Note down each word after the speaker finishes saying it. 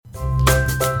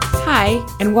Hi,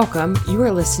 and welcome. You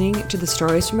are listening to the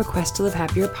Stories from a Quest to Live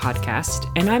Happier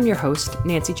podcast, and I'm your host,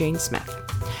 Nancy Jane Smith.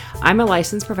 I'm a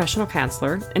licensed professional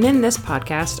counselor, and in this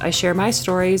podcast, I share my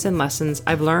stories and lessons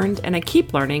I've learned and I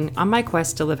keep learning on my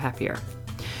quest to live happier.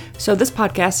 So this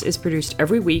podcast is produced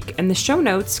every week, and the show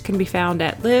notes can be found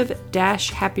at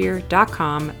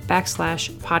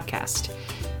live-happier.com/podcast.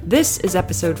 This is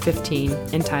episode 15,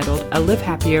 entitled A Live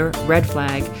Happier Red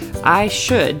Flag, I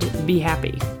Should Be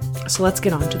Happy. So let's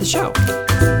get on to the show.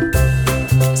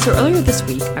 So earlier this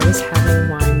week, I was having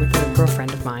wine with a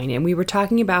girlfriend of mine, and we were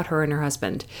talking about her and her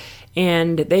husband.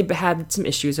 And they've had some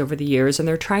issues over the years, and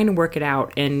they're trying to work it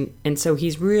out. And so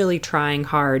he's really trying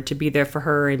hard to be there for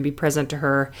her and be present to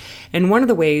her. And one of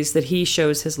the ways that he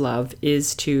shows his love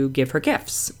is to give her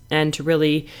gifts and to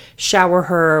really shower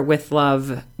her with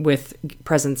love, with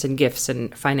presents and gifts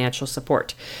and financial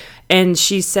support. And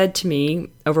she said to me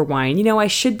over wine, I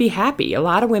should be happy. A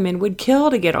lot of women would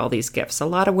kill to get all these gifts. A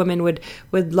lot of women would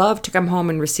love to come home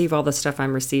and receive all the stuff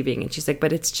I'm receiving. And she's like,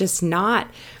 but it's just not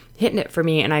hitting it for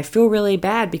me. And I feel really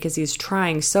bad because he's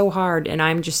trying so hard and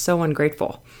I'm just so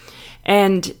ungrateful.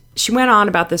 And she went on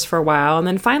about this for a while. And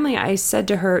then finally I said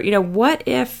to her, what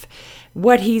if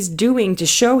what he's doing to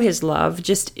show his love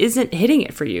just isn't hitting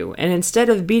it for you? And instead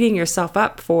of beating yourself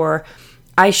up for,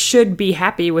 I should be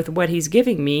happy with what he's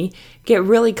giving me, get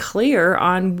really clear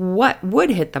on what would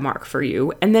hit the mark for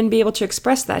you and then be able to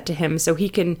express that to him so he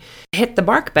can hit the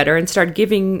mark better and start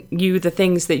giving you the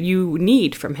things that you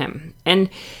need from him. And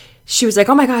she was like,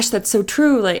 oh my gosh, that's so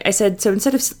true. Like I said, so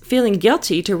instead of feeling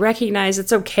guilty to recognize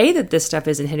it's okay that this stuff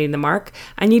isn't hitting the mark,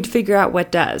 I need to figure out what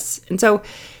does. And so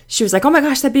she was like, oh my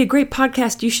gosh, that'd be a great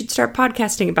podcast. You should start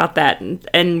podcasting about that.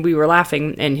 And we were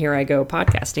laughing, and here I go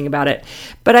podcasting about it.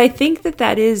 But I think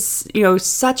that is,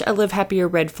 such a live happier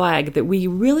red flag that we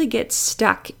really get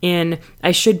stuck in,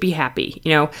 I should be happy.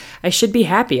 I should be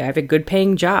happy. I have a good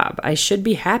paying job. I should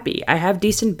be happy. I have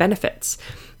decent benefits.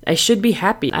 I should be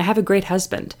happy. I have a great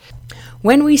husband.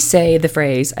 When we say the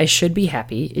phrase, I should be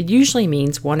happy, it usually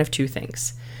means one of two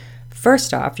things.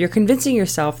 First off, you're convincing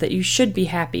yourself that you should be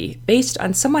happy based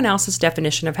on someone else's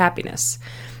definition of happiness.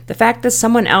 The fact that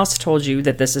someone else told you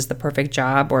that this is the perfect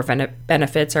job or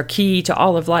benefits are key to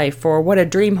all of life, or what a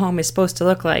dream home is supposed to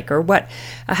look like, or what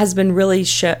a husband really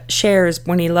shares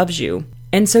when he loves you.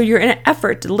 And so you're in an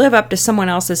effort to live up to someone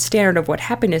else's standard of what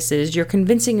happiness is, you're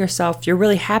convincing yourself you're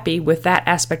really happy with that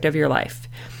aspect of your life.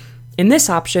 In this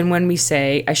option, when we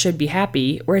say, I should be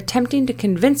happy, we're attempting to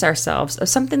convince ourselves of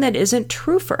something that isn't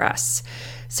true for us.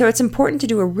 So it's important to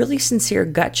do a really sincere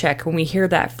gut check when we hear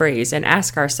that phrase and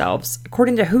ask ourselves,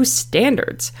 according to whose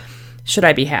standards should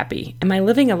I be happy? Am I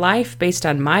living a life based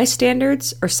on my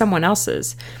standards or someone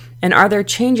else's? And are there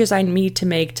changes I need to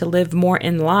make to live more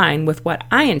in line with what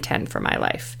I intend for my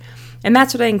life? And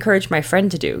that's what I encourage my friend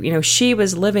to do.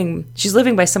 She's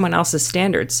living by someone else's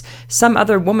standards. Some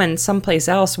other woman someplace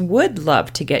else would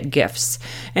love to get gifts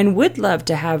and would love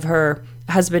to have her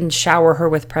husband shower her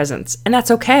with presents. And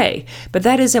that's okay. But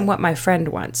that isn't what my friend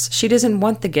wants. She doesn't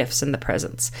want the gifts and the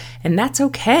presents. And that's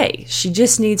okay. She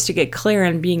just needs to get clear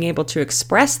in being able to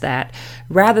express that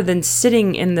rather than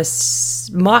sitting in this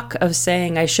muck of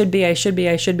saying, I should be, I should be,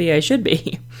 I should be, I should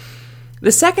be.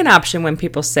 The second option when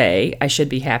people say, I should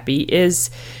be happy,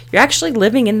 is you're actually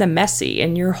living in the messy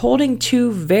and you're holding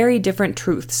two very different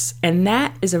truths. And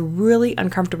that is a really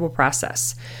uncomfortable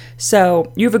process.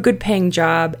 So you have a good paying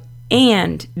job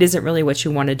and it isn't really what you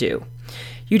want to do.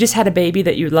 You just had a baby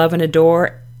that you love and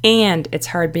adore, and it's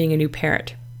hard being a new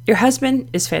parent. Your husband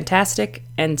is fantastic,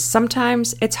 and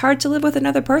sometimes it's hard to live with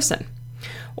another person.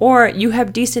 Or you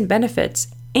have decent benefits,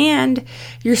 and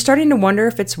you're starting to wonder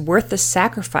if it's worth the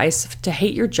sacrifice to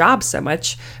hate your job so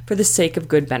much for the sake of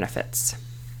good benefits.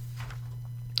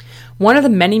 One of the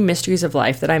many mysteries of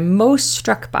life that I'm most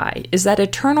struck by is that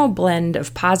eternal blend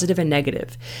of positive and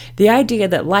negative. The idea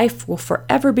that life will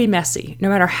forever be messy, no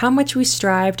matter how much we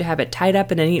strive to have it tied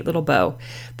up in a neat little bow.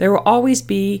 There will always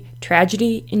be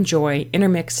tragedy and joy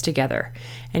intermixed together.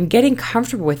 And getting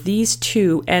comfortable with these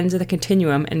two ends of the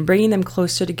continuum and bringing them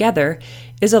closer together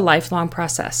is a lifelong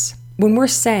process. When we're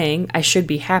saying, I should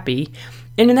be happy,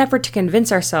 in an effort to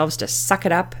convince ourselves to suck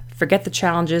it up, forget the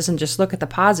challenges, and just look at the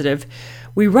positive,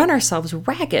 we run ourselves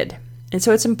ragged. And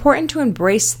so it's important to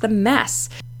embrace the mess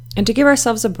and to give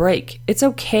ourselves a break. It's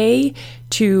okay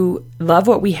to love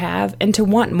what we have and to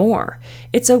want more.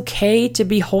 It's okay to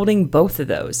be holding both of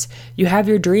those. You have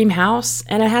your dream house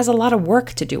and it has a lot of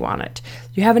work to do on it.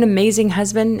 You have an amazing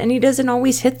husband and he doesn't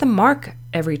always hit the mark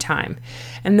every time.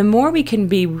 And the more we can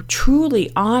be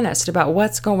truly honest about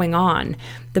what's going on,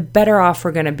 the better off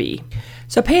we're going to be.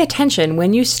 So pay attention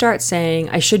when you start saying,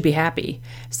 I should be happy.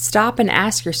 Stop and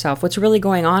ask yourself, what's really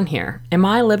going on here? Am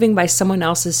I living by someone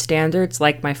else's standards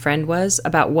like my friend was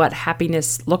about what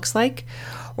happiness looks like?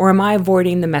 Or am I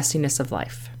avoiding the messiness of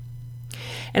life?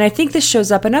 And I think this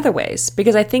shows up in other ways,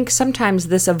 because I think sometimes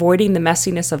this avoiding the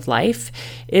messiness of life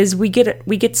is we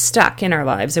get stuck in our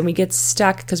lives, and we get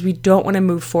stuck because we don't want to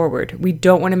move forward. We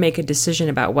don't want to make a decision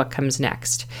about what comes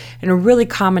next. And a really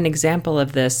common example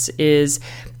of this is,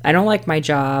 I don't like my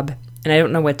job and I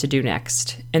don't know what to do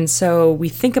next. And so we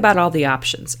think about all the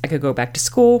options. I could go back to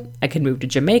school. I could move to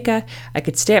Jamaica. I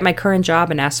could stay at my current job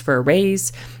and ask for a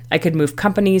raise. I could move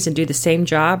companies and do the same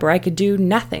job, or I could do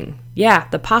nothing. Yeah,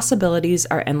 the possibilities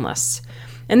are endless.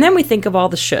 And then we think of all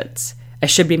the shoulds. I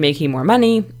should be making more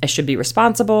money. I should be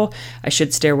responsible. I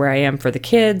should stay where I am for the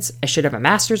kids. I should have a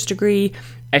master's degree.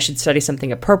 I should study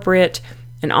something appropriate.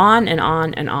 And on and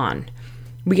on and on.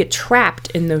 We get trapped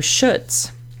in those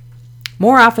shoulds.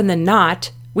 More often than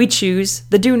not, we choose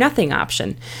the do nothing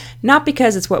option, not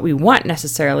because it's what we want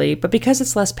necessarily, but because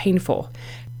it's less painful.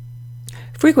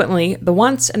 Frequently, the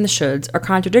wants and the shoulds are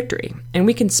contradictory, and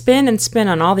we can spin and spin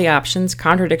on all the options,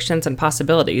 contradictions, and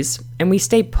possibilities, and we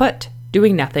stay put,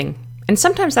 doing nothing. And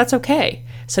sometimes that's okay.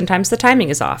 Sometimes the timing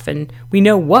is off, and we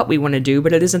know what we want to do,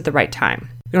 but it isn't the right time.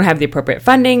 We don't have the appropriate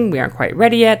funding, we aren't quite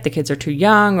ready yet, the kids are too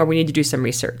young, or we need to do some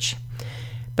research.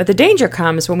 But the danger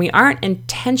comes when we aren't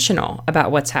intentional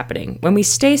about what's happening, when we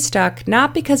stay stuck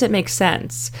not because it makes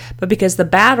sense, but because the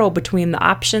battle between the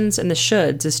options and the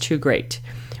shoulds is too great.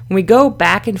 When we go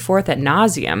back and forth ad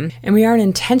nauseum and we aren't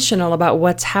intentional about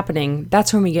what's happening,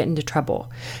 that's when we get into trouble.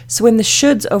 So when the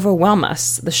shoulds overwhelm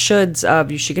us, the shoulds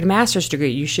of you should get a master's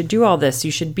degree, you should do all this,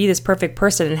 you should be this perfect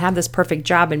person and have this perfect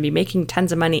job and be making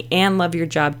tons of money and love your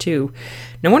job too,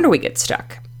 no wonder we get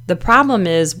stuck. The problem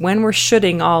is when we're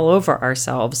shoulding all over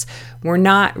ourselves, we're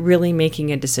not really making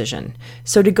a decision.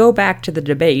 So to go back to the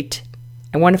debate,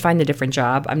 I want to find a different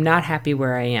job. I'm not happy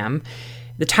where I am.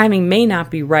 The timing may not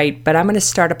be right, but I'm going to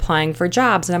start applying for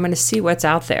jobs and I'm going to see what's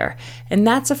out there. And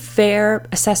that's a fair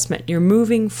assessment. You're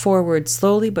moving forward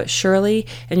slowly but surely,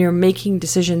 and you're making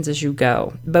decisions as you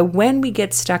go. But when we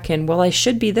get stuck in, well, I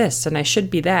should be this, and I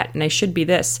should be that, and I should be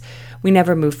this, we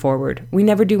never move forward. We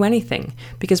never do anything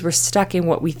because we're stuck in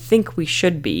what we think we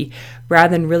should be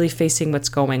rather than really facing what's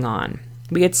going on.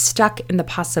 We get stuck in the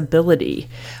possibility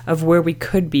of where we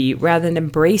could be rather than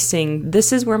embracing,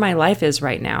 this is where my life is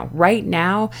right now. Right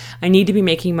now, I need to be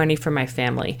making money for my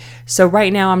family. So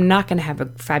right now, I'm not going to have a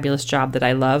fabulous job that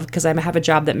I love because I have a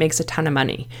job that makes a ton of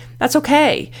money. That's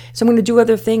okay. So I'm going to do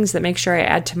other things that make sure I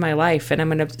add to my life, and I'm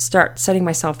going to start setting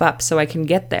myself up so I can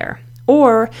get there.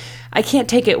 Or I can't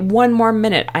take it one more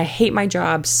minute. I hate my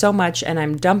job so much and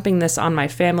I'm dumping this on my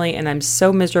family and I'm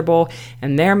so miserable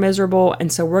and they're miserable.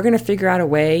 And so we're going to figure out a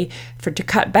way to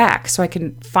cut back so I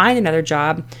can find another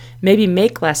job, maybe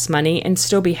make less money and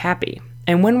still be happy.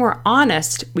 And when we're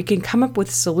honest, we can come up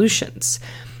with solutions.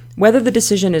 Whether the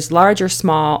decision is large or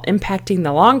small, impacting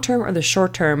the long term or the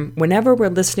short term, whenever we're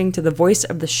listening to the voice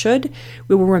of the should,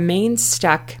 we will remain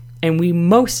stuck and we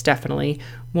most definitely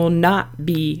will not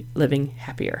be living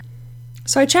happier.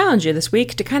 So I challenge you this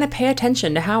week to kind of pay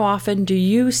attention to how often do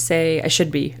you say, I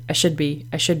should be, I should be,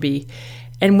 I should be.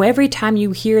 And every time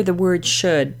you hear the word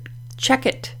should, check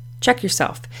it. Check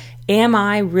yourself. Am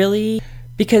I really?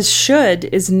 Because should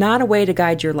is not a way to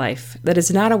guide your life. That is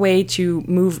not a way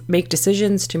to make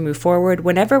decisions, to move forward.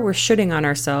 Whenever we're shoulding on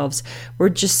ourselves, we're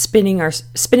just spinning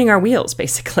our wheels,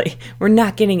 basically. We're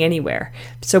not getting anywhere.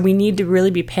 So we need to really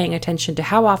be paying attention to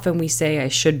how often we say I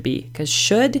should be, because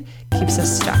should keeps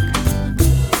us stuck.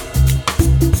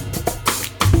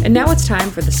 And now it's time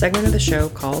for the segment of the show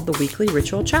called the Weekly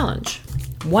Ritual Challenge.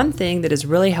 One thing that has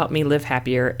really helped me live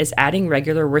happier is adding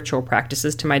regular ritual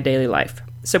practices to my daily life.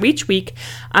 So each week,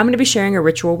 I'm going to be sharing a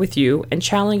ritual with you and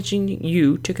challenging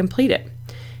you to complete it.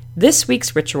 This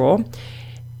week's ritual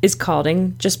is called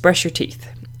Just Brush Your Teeth.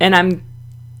 And I'm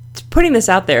putting this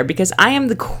out there because I am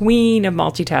the queen of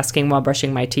multitasking while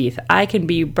brushing my teeth. I can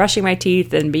be brushing my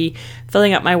teeth and be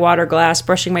filling up my water glass,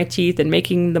 brushing my teeth and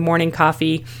making the morning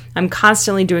coffee. I'm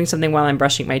constantly doing something while I'm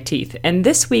brushing my teeth. And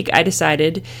this week I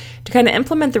decided to kind of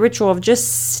implement the ritual of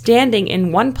just standing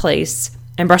in one place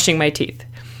and brushing my teeth.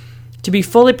 To be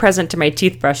fully present to my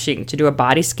teeth brushing, to do a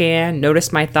body scan,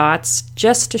 notice my thoughts,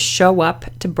 just to show up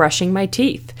to brushing my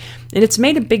teeth. And it's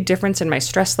made a big difference in my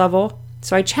stress level,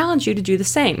 So I challenge you to do the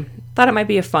same. Thought it might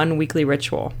be a fun weekly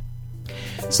ritual.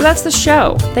 So that's the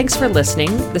show. Thanks for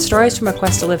listening. The Stories from a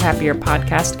Quest to Live Happier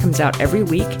podcast comes out every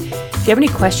week. If you have any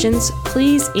questions,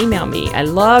 please email me. I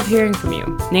love hearing from you.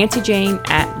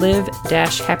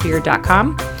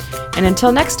 NancyJane@live-happier.com. And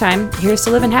until next time, here's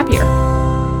to living happier.